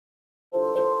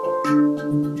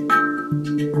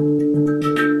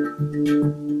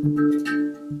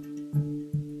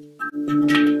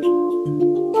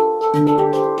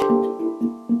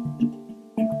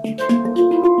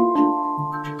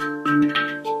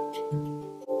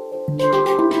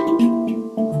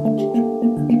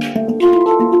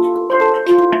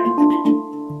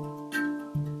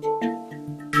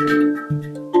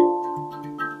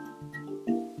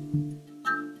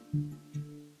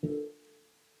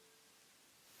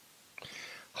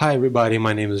Hi everybody,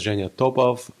 my name is Zhenya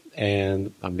Topov,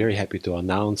 and I'm very happy to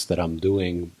announce that I'm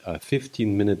doing a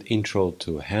 15-minute intro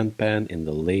to handpan in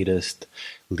the latest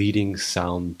Leading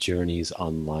Sound Journeys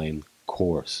online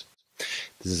course.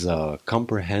 This is a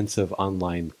comprehensive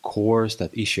online course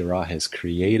that Eeshi-Ra has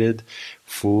created,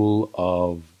 full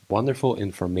of wonderful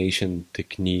information,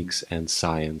 techniques, and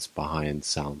science behind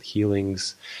sound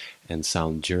healings and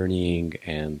sound journeying,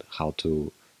 and how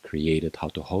to create it, how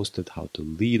to host it, how to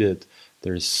lead it.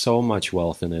 There's so much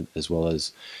wealth in it, as well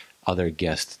as other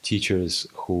guest teachers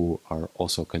who are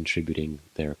also contributing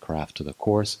their craft to the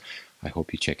course. I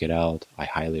hope you check it out. I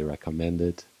highly recommend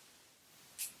it.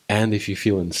 And if you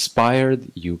feel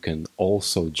inspired, you can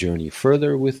also journey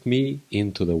further with me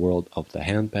into the world of the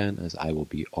handpan, as I will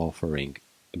be offering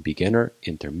beginner,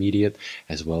 intermediate,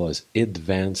 as well as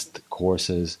advanced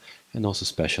courses, and also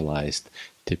specialized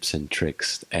tips and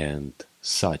tricks and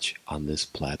such on this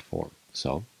platform.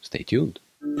 So stay tuned.